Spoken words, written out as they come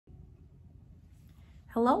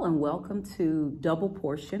Hello and welcome to Double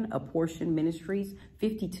Portion, a Portion Ministries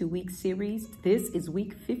 52-week series. This is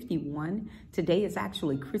week 51. Today is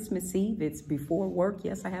actually Christmas Eve. It's before work.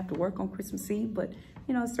 Yes, I have to work on Christmas Eve, but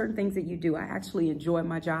you know, certain things that you do. I actually enjoy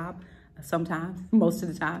my job sometimes, most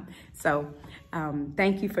of the time. So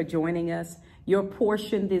thank you for joining us. Your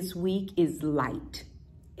portion this week is light.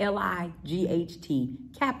 L-I-G-H-T,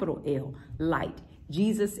 capital L, light.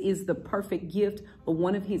 Jesus is the perfect gift, but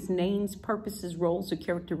one of his names, purposes, roles, or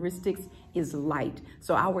characteristics is light.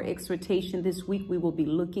 So our exhortation this week, we will be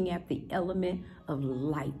looking at the element of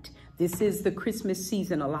light. This is the Christmas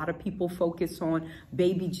season. A lot of people focus on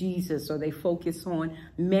baby Jesus, or they focus on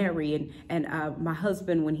Mary. And my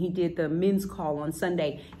husband, when he did the men's call on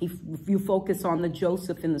Sunday, you focus on the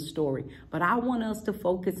Joseph in the story. But I want us to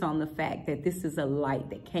focus on the fact that this is a light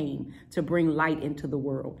that came to bring light into the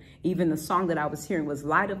world. Even the song that I was hearing was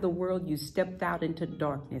light of the world, you stepped out into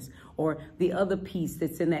darkness. Or the other piece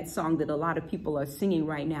that's in that song that a lot of people are singing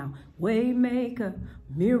right now, Waymaker,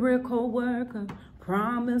 miracle worker,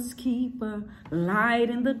 promise keeper, light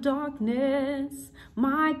in the darkness.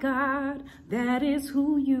 My God, that is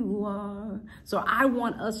who you are. So I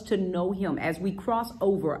want us to know him as we cross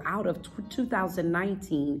over out of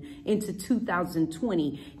 2019 into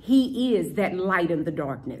 2020. He is that light in the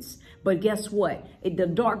darkness. But guess what? The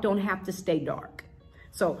dark don't have to stay dark.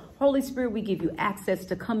 So Holy Spirit, we give you access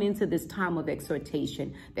to come into this time of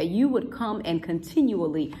exhortation, that you would come and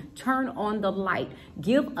continually turn on the light.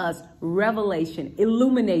 Give us revelation,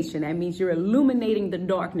 illumination. That means you're illuminating the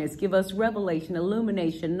darkness. Give us revelation,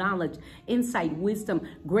 illumination, knowledge, insight, wisdom,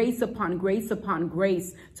 grace upon grace upon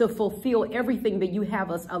grace to fulfill everything that you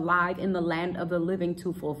have us alive in the land of the living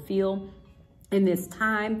to fulfill in this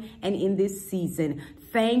time and in this season.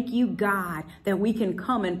 Thank you, God, that we can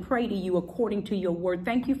come and pray to you according to your word.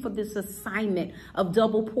 Thank you for this assignment of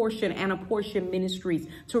Double Portion and a Portion Ministries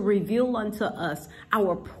to reveal unto us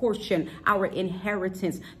our portion, our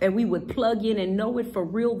inheritance, that we would plug in and know it for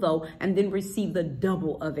real though, and then receive the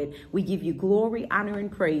double of it. We give you glory, honor,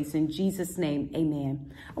 and praise in Jesus' name.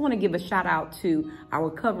 Amen. I want to give a shout out to our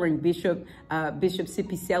covering Bishop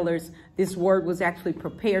Sippy Sellers. This word was actually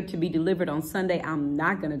prepared to be delivered on Sunday. I'm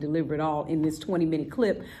not going to deliver it all in this 20-minute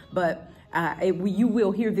clip, but you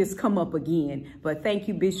will hear this come up again. But thank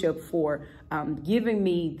you, Bishop, for giving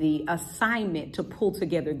me the assignment to pull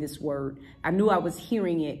together this word. I knew I was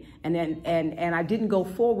hearing it, and I didn't go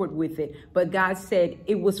forward with it. But God said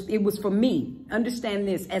it was for me. Understand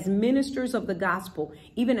this: as ministers of the gospel,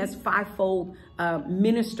 even as fivefold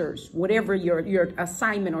ministers, whatever your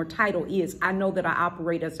assignment or title is, I know that I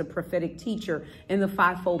operate as a prophetic teacher in the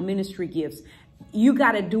fivefold ministry gifts. You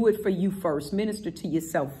got to do it for you first. Minister to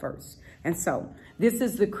yourself first. And so this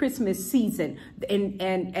is the Christmas season,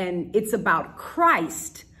 and it's about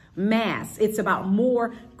Christ Mass. It's about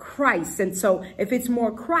more Christ. And so if it's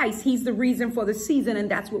more Christ, he's the reason for the season.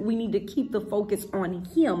 And that's what we need to keep the focus on,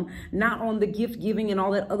 him, not on the gift giving and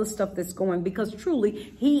all that other stuff that's going, because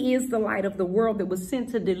truly he is the light of the world that was sent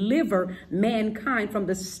to deliver mankind from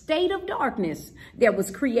the state of darkness that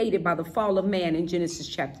was created by the fall of man in Genesis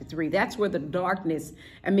chapter 3. That's where the darkness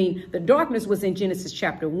was in Genesis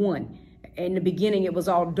chapter 1. In the beginning, it was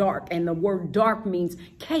all dark, and the word dark means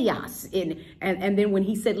chaos. And then when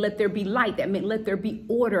he said, let there be light, that meant let there be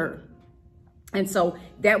order. And so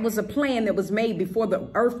that was a plan that was made before the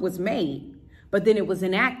earth was made, but then it was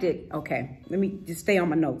enacted. Okay, let me just stay on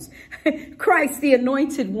my notes. Christ, the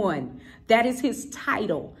anointed one, that is his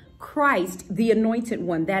title. Christ, the anointed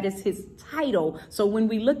one, that is his title. So when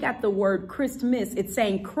we look at the word Christmas, it's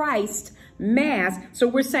saying Christ Mass. So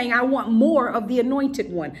we're saying, I want more of the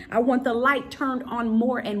anointed one. I want the light turned on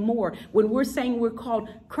more and more. When we're saying we're called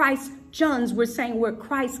Christ Juns, we're saying we're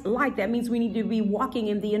Christ like. That means we need to be walking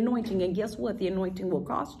in the anointing. And guess what? The anointing will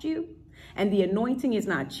cost you. And the anointing is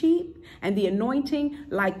not cheap. And the anointing,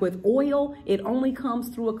 like with oil, it only comes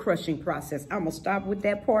through a crushing process. I'm going to stop with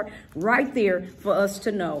that part right there for us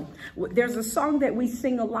to know. There's a song that we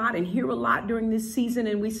sing a lot and hear a lot during this season,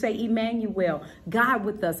 and we say, Emmanuel, God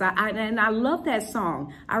with us. And I love that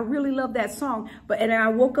song. I really love that song. And I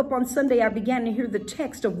woke up on Sunday, I began to hear the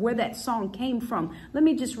text of where that song came from. Let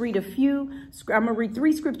me just read a few. I'm going to read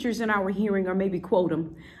 3 scriptures in our hearing, or maybe quote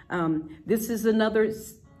them. This is another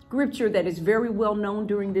scripture that is very well known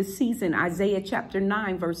during this season, Isaiah chapter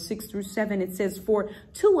 9, verse 6 through 7. It says, "For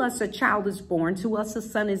to us a child is born, to us a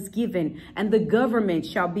son is given, and the government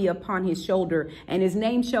shall be upon his shoulder, and his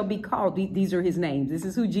name shall be called," these are his names. This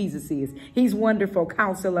is who Jesus is. He's Wonderful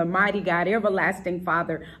Counselor, Mighty God, Everlasting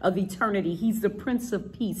Father of eternity. He's the Prince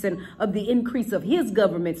of Peace, and of the increase of his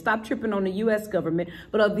government, stop tripping on the U.S. government,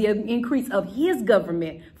 but of the increase of his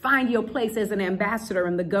government, find your place as an ambassador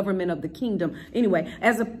in the government of the kingdom. Anyway,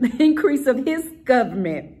 as an increase of his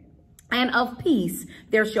government and of peace,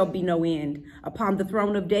 there shall be no end, upon the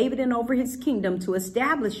throne of David and over his kingdom, to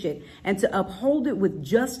establish it and to uphold it with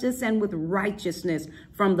justice and with righteousness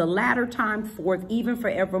from the latter time forth, even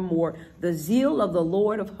forevermore. The zeal of the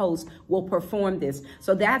Lord of hosts will perform this.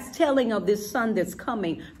 So that's telling of this son that's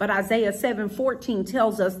coming. But Isaiah 7:14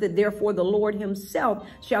 tells us that therefore the Lord himself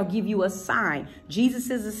shall give you a sign.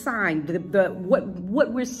 Jesus is a sign.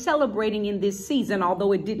 What we're celebrating in this season,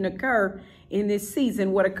 although it didn't occur in this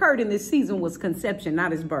season, what occurred in this season was conception,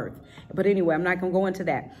 not his birth. But anyway, I'm not going to go into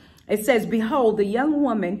that. It says, "Behold, the young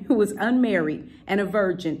woman who is unmarried and a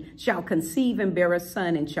virgin shall conceive and bear a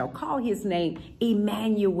son, and shall call his name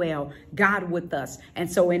Emmanuel, God with us."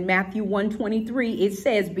 And so in Matthew 1:23, it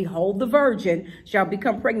says, "Behold, the virgin shall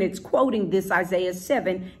become pregnant." It's quoting this Isaiah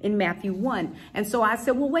 7 in Matthew 1. And so I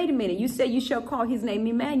said, well, wait a minute. You said you shall call his name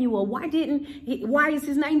Emmanuel. Why is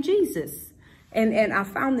his name Jesus? And I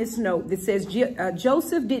found this note that says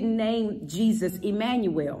Joseph didn't name Jesus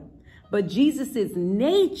Emmanuel, but Jesus's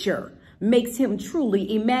nature makes him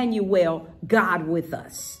truly Emmanuel, God with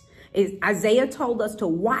us. Isaiah told us to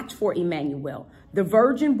watch for Emmanuel, the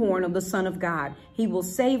virgin born of the Son of God. He will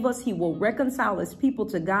save us. He will reconcile his people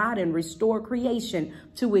to God and restore creation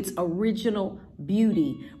to its original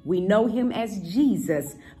beauty. We know him as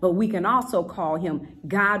Jesus, but we can also call him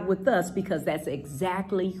God with us, because that's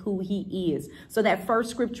exactly who he is. So that first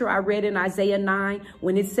scripture I read in Isaiah 9,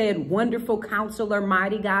 when it said, "Wonderful Counselor,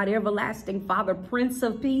 Mighty God, Everlasting Father, Prince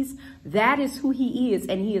of Peace," that is who he is,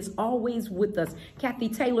 and he is always with us. Kathy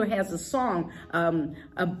Taylor has a song,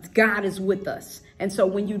 God is with us. And so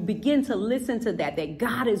when you begin to listen to that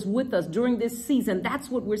God is with us during this season,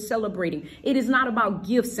 that's what we're celebrating. It is not about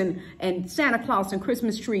gifts and Santa Claus and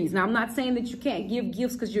Christmas trees. Now, I'm not saying that you can't give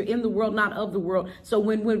gifts because you're in the world, not of the world. So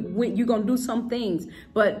when you're going to do some things,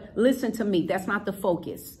 but listen to me, that's not the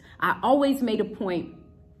focus. I always made a point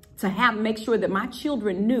to make sure that my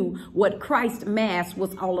children knew what Christ Mass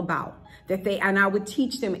was all about. And I would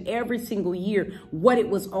teach them every single year what it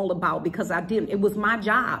was all about, because it was my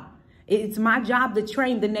job. It's my job to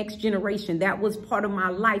train the next generation. That was part of my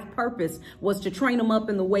life purpose, was to train them up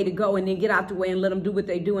in the way to go and then get out the way and let them do what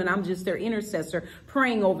they do. And I'm just their intercessor,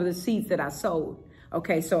 praying over the seeds that I sowed.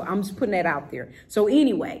 Okay, so I'm just putting that out there. So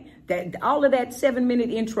anyway, all of that 7-minute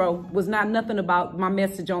intro was not nothing about my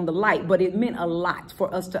message on the light, but it meant a lot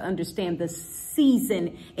for us to understand the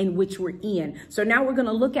season in which we're in. So now we're going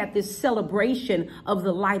to look at this celebration of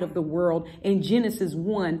the light of the world in Genesis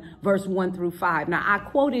 1, verse 1 through 5. Now I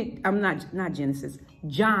quoted,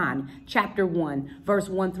 John chapter 1, verse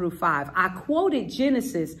 1 through 5. I quoted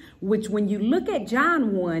Genesis, which when you look at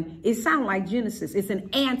John 1, it sounds like Genesis. It's an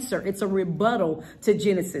answer. It's a rebuttal to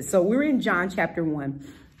Genesis. So we're in John chapter 1.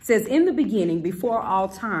 It says, "In the beginning, before all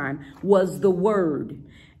time, was the Word,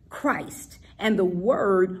 Christ, and the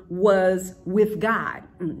Word was with God."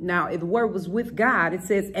 Now, if the Word was with God, it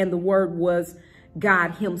says, and the Word was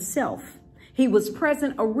God himself. He was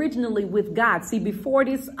present originally with God. See, before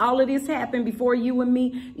all of this happened, before you and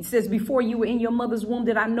me, it says, before you were in your mother's womb,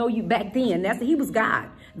 did I know you? Back then, he was God.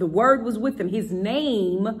 The Word was with him. His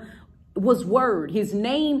name was Word. His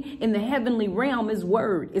name in the heavenly realm is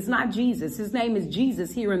Word. It's not Jesus. His name is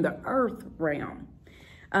Jesus here in the earth realm.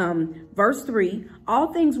 Verse 3, "All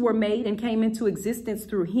things were made and came into existence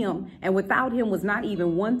through him, and without him was not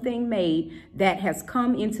even one thing made that has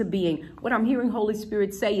come into being." What I'm hearing Holy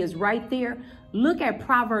Spirit say is right there. Look at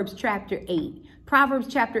Proverbs chapter 8. Proverbs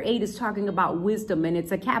chapter 8 is talking about wisdom, and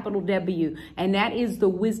it's a capital W, and that is the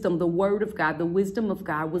wisdom, the Word of God. The wisdom of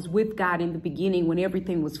God was with God in the beginning when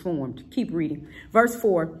everything was formed. Keep reading. Verse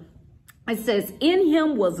 4, it says, "In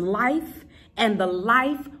him was life, and the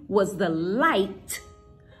life was the light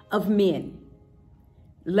of men."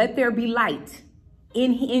 Let there be light.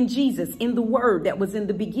 In Jesus, in the Word that was in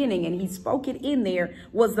the beginning, and he spoke it in there,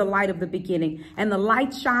 was the light of the beginning. "And the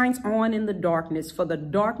light shines on in the darkness, for the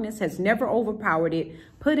darkness has never overpowered it,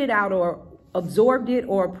 put it out, or absorbed it,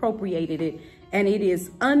 or appropriated it. and it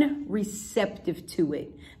is unreceptive to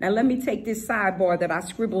it. Now, let me take this sidebar that I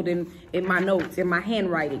scribbled in my notes, in my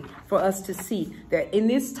handwriting, for us to see that in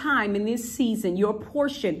this time, in this season, your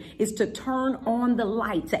portion is to turn on the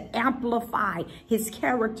light, to amplify his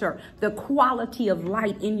character, the quality of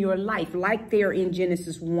light in your life, like there in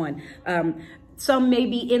Genesis 1. Some may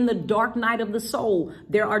be in the dark night of the soul.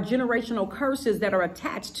 There are generational curses that are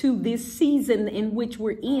attached to this season in which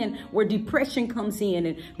we're in, where depression comes in.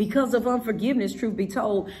 And because of unforgiveness, truth be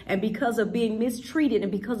told, and because of being mistreated,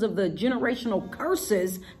 and because of the generational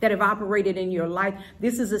curses that have operated in your life,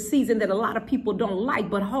 this is a season that a lot of people don't like.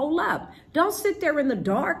 But hold up. Don't sit there in the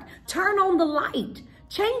dark. Turn on the light.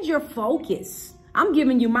 Change your focus. I'm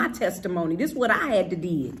giving you my testimony. This is what I had to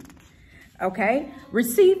do. Okay?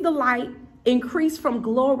 Receive the light. Increase from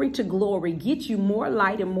glory to glory. Get you more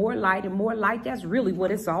light and more light and more light. That's really what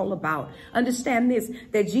it's all about. Understand this,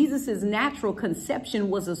 that Jesus's natural conception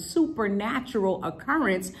was a supernatural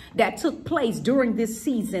occurrence that took place during this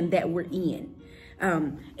season that we're in.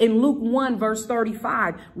 In Luke 1, verse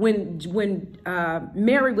 35, when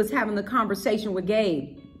Mary was having the conversation with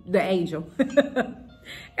Gabe, the angel,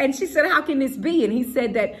 and she said, how can this be? And he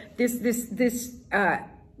said that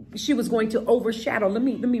she was going to overshadow. Let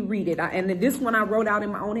me read it. And then this one I wrote out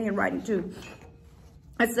in my own handwriting too.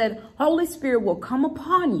 I said, Holy Spirit will come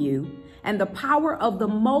upon you, and the power of the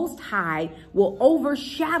Most High will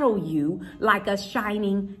overshadow you like a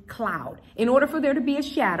shining cloud. In order for there to be a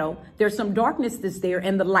shadow, there's some darkness that's there,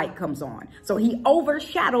 and the light comes on. So he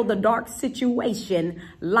overshadowed the dark situation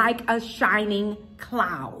like a shining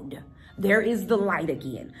cloud. There is the light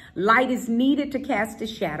again. Light is needed to cast a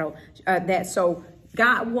shadow.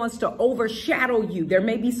 God wants to overshadow you. There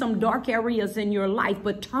may be some dark areas in your life,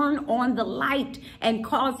 but turn on the light and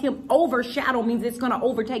cause him overshadow means it's going to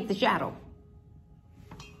overtake the shadow.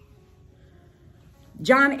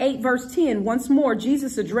 John 8, verse 10, once more,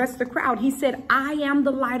 Jesus addressed the crowd. He said, I am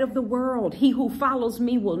the light of the world. He who follows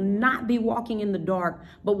me will not be walking in the dark,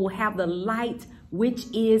 but will have the light, which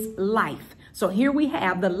is life. So here we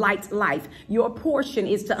have the light life. Your portion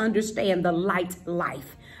is to understand the light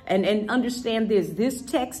life. And understand this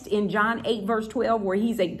text in John 8, verse 12, where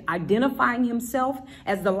he's identifying himself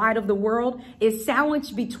as the light of the world, is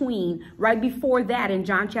sandwiched between, right before that in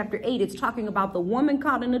John chapter 8, it's talking about the woman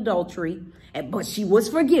caught in adultery, but she was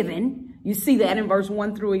forgiven. You see that in verse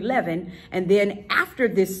 1 through 11. And then after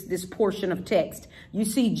this portion of text, you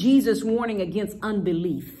see Jesus warning against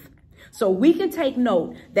unbelief. So we can take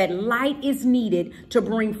note that light is needed to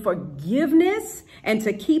bring forgiveness and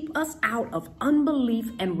to keep us out of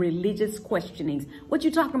unbelief and religious questionings. What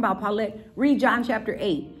you talking about, Paulette? Read John chapter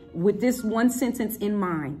 8 with this one sentence in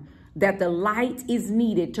mind, that the light is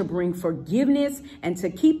needed to bring forgiveness and to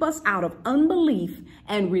keep us out of unbelief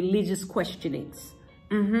and religious questionings.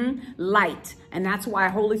 Light. And that's why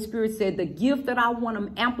Holy Spirit said the gift that I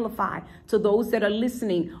want to amplify to those that are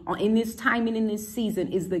listening in this time and in this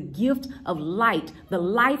season is the gift of light, the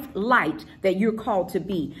life light that you're called to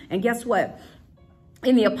be. And guess what?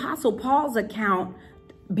 In the Apostle Paul's account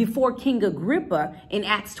before King Agrippa in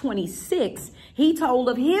Acts 26, he told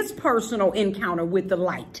of his personal encounter with the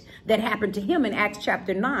light that happened to him in Acts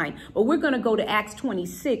chapter 9. But we're going to go to Acts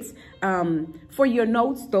 26. For your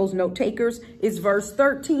notes, those note takers, is verse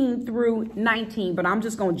 13 through 19. But I'm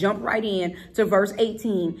just going to jump right in to verse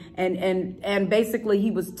 18. And basically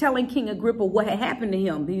he was telling King Agrippa what had happened to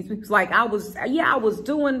him. He was like, I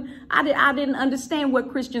didn't understand what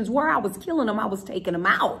Christians were. I was killing them. I was taking them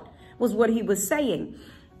out, was what he was saying.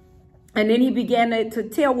 And then he began to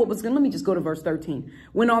tell what was going. Let me just go to verse 13.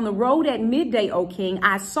 When on the road at midday, O king,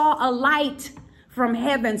 I saw a light from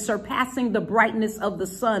heaven surpassing the brightness of the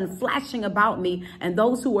sun flashing about me and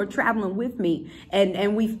those who were traveling with me.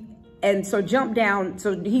 And so jump down.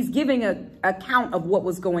 So he's giving an account of what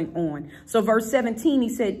was going on. So verse 17, he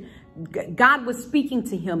said, God was speaking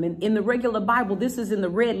to him. In the regular Bible, this is in the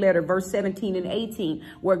red letter, verse 17 and 18,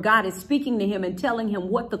 where God is speaking to him and telling him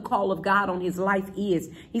what the call of God on his life is.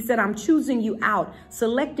 He said, I'm choosing you out,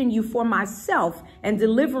 selecting you for myself and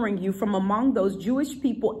delivering you from among those Jewish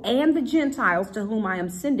people and the Gentiles to whom I am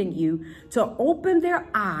sending you, to open their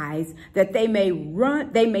eyes that they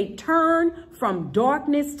may turn from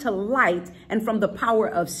darkness to light and from the power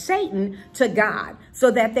of Satan to God, so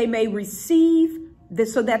that they may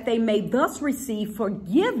thus receive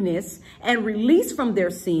forgiveness and release from their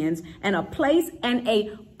sins and a place and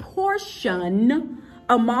a portion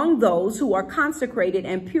among those who are consecrated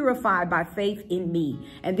and purified by faith in me.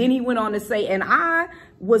 And then he went on to say, and I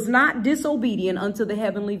was not disobedient unto the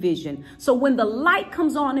heavenly vision. So when the light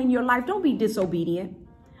comes on in your life, don't be disobedient.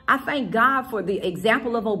 I thank God for the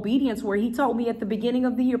example of obedience where he told me at the beginning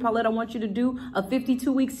of the year, Paulette, I want you to do a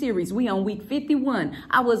 52-week series. We on week 51.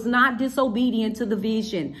 I was not disobedient to the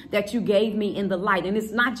vision that you gave me in the light. And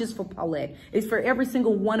it's not just for Paulette. It's for every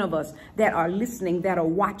single one of us that are listening, that are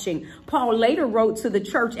watching. Paul later wrote to the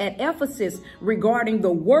church at Ephesus regarding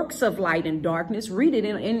the works of light and darkness. Read it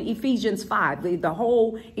in Ephesians 5. The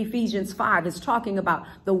whole Ephesians 5 is talking about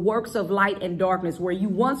the works of light and darkness, where you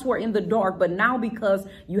once were in the dark, but now because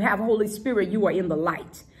you have Holy Spirit, you are in the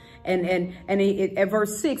light. And at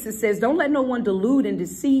verse 6, it says, don't let no one delude and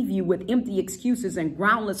deceive you with empty excuses and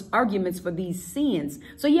groundless arguments for these sins.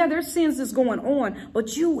 So yeah, there's sins that's going on,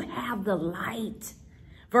 but you have the light.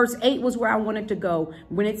 Verse 8 was where I wanted to go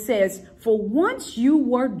when it says, for once you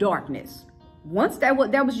were darkness. Once that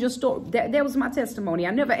was your story. That was my testimony.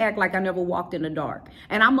 I never act like I never walked in the dark.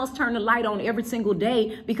 And I must turn the light on every single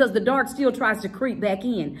day because the dark still tries to creep back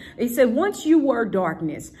in. He said, once you were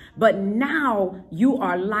darkness, but now you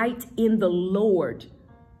are light in the Lord.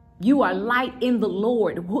 You are light in the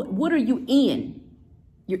Lord. What are you in?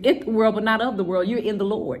 You're in the world, but not of the world. You're in the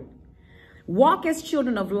Lord. Walk as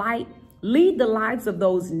children of light. Lead the lives of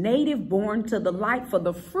those native born to the light, for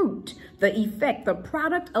the fruit, the effect, the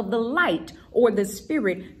product of the light or the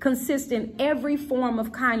spirit consists in every form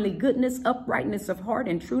of kindly goodness, uprightness of heart,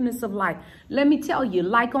 and trueness of life. Let me tell you,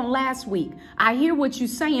 like on last week, I hear what you're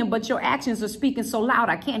saying, but your actions are speaking so loud,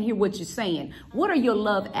 I can't hear what you're saying. What are your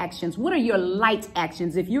love actions? What are your light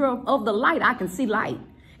actions? If you're of the light, I can see light.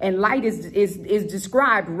 And light is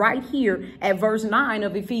described right here at verse 9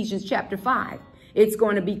 of Ephesians chapter 5. It's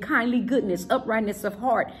going to be kindly goodness, uprightness of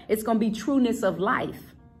heart. It's going to be trueness of life.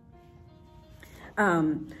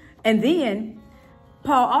 And then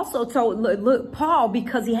Paul also told, look, Paul,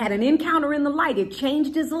 because he had an encounter in the light, it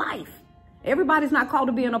changed his life. Everybody's not called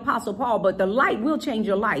to be an apostle Paul, but the light will change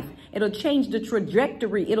your life. It'll change the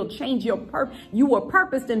trajectory. It'll change your purpose. You were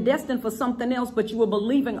purposed and destined for something else, but you were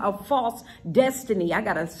believing a false destiny. I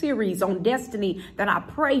got a series on destiny that I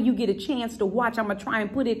pray you get a chance to watch. I'm going to try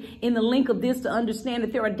and put it in the link of this to understand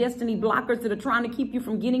that there are destiny blockers that are trying to keep you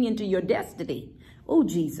from getting into your destiny. Oh,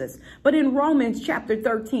 Jesus. But in Romans chapter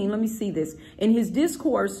 13, let me see this. In his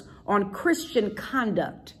discourse on Christian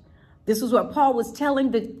conduct, this is what Paul was telling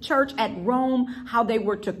the church at Rome, how they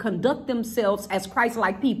were to conduct themselves as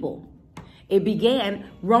Christ-like people. It began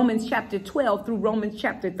Romans chapter 12 through Romans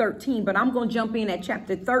chapter 13, but I'm going to jump in at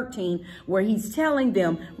chapter 13 where he's telling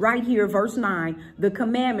them right here, verse 9, the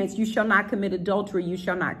commandments: you shall not commit adultery, you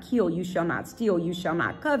shall not kill, you shall not steal, you shall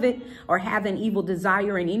not covet or have an evil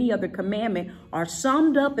desire, and any other commandment are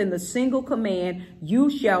summed up in the single command: you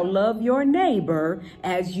shall love your neighbor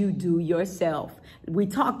as you do yourself. We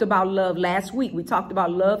talked about love last week. We talked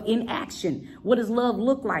about love in action. What does love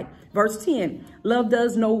look like? Verse 10, love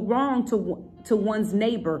does no wrong to one's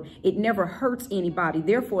neighbor. It never hurts anybody.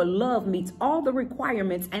 Therefore, love meets all the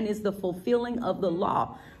requirements and is the fulfilling of the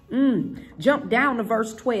law. Jump down to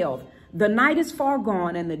verse 12. The night is far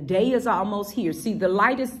gone and the day is almost here. See, the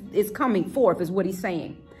light is coming forth is what he's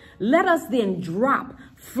saying. Let us then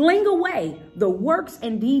fling away the works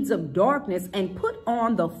and deeds of darkness and put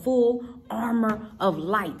on the full armor of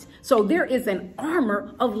light. So there is an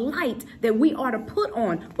armor of light that we are to put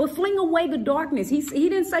on, but fling away the darkness. He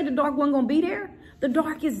didn't say the dark wasn't going to be there. The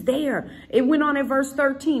dark is there. It went on in verse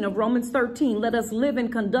 13 of Romans 13. Let us live and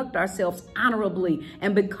conduct ourselves honorably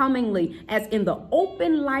and becomingly as in the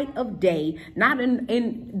open light of day, not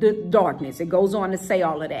in the darkness. It goes on to say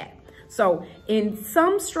all of that. So in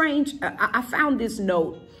some strange, I found this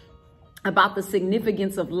note about the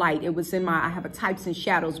significance of light. It was in I have a types and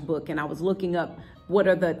shadows book, and I was looking up what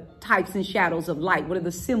are the types and shadows of light? What are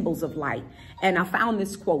the symbols of light? And I found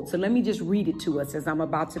this quote. So let me just read it to us as I'm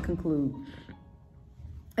about to conclude.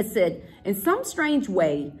 It said, in some strange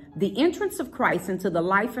way, the entrance of Christ into the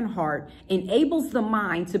life and heart enables the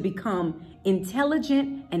mind to become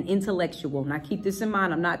intelligent and intellectual. Now keep this in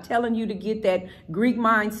mind. I'm not telling you to get that Greek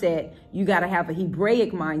mindset. You got to have a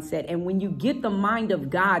Hebraic mindset. And when you get the mind of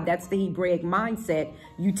God, that's the Hebraic mindset,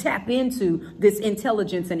 you tap into this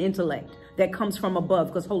intelligence and intellect that comes from above,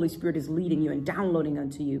 because Holy Spirit is leading you and downloading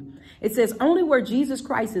unto you. It says, only where Jesus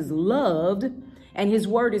Christ is loved and his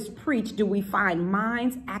word is preached do we find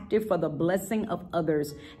minds active for the blessing of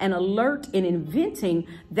others and alert in inventing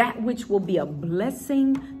that which will be a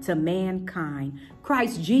blessing to mankind.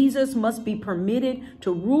 Christ Jesus must be permitted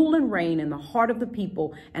to rule and reign in the heart of the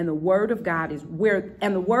people, and the word of God is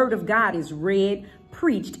read,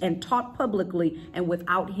 preached, and taught publicly and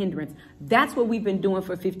without hindrance. That's what we've been doing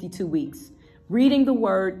for 52 weeks. reading the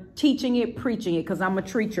word, teaching it, preaching it, because I'm a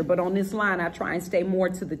preacher. But on this line, I try and stay more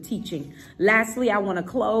to the teaching. Lastly, I want to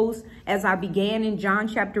close as I began in John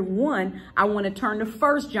chapter 1. I want to turn to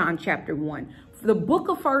 1 John chapter 1. The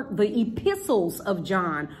the epistles of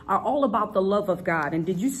John are all about the love of God. And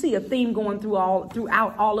did you see a theme going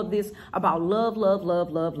throughout all of this about love, love,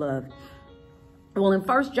 love, love, love? Well, in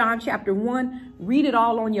 1 John chapter 1, read it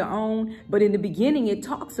all on your own. But in the beginning, it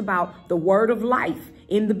talks about the word of life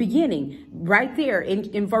in the beginning, right there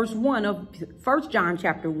in verse 1 of 1 John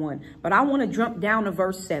chapter 1. But I want to jump down to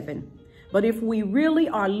verse 7. But if we really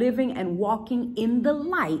are living and walking in the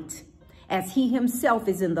light, as he himself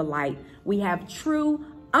is in the light, we have true,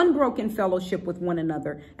 unbroken fellowship with one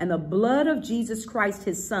another. And the blood of Jesus Christ,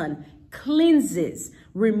 his son, cleanses,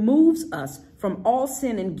 removes us from all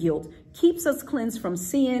sin and guilt, keeps us cleansed from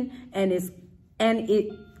sin, and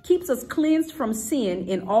it keeps us cleansed from sin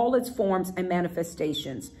in all its forms and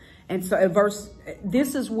manifestations. And so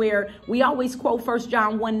this is where we always quote 1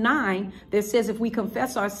 John 1:9 that says, if we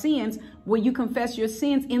confess our sins, will you confess your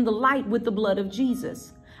sins in the light with the blood of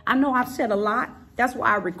Jesus? I know I've said a lot. That's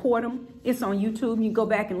why I record them. It's on YouTube. You can go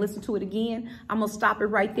back and listen to it again. I'm going to stop it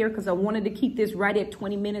right there because I wanted to keep this right at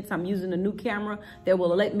 20 minutes. I'm using a new camera that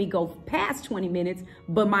will let me go past 20 minutes,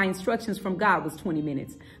 but my instructions from God was 20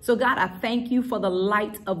 minutes. So God, I thank you for the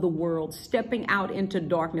light of the world stepping out into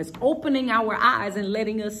darkness, opening our eyes and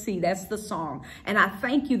letting us see. That's the song. And I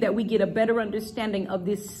thank you that we get a better understanding of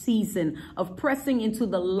this season of pressing into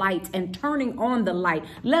the light and turning on the light.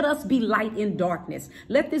 Let us be light in darkness.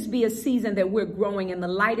 Let this be a season that we're growing and the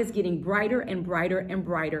light is getting brighter and brighter and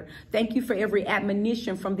brighter. Thank you for every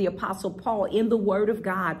admonition from the Apostle Paul in the word of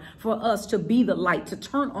God for us to be the light, to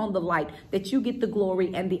turn on the light, that you get the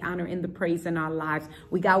glory and the honor and the praise in our lives.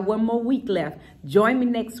 We got one more week left. Join me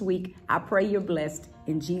next week. I pray you're blessed.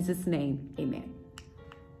 In Jesus' name, amen.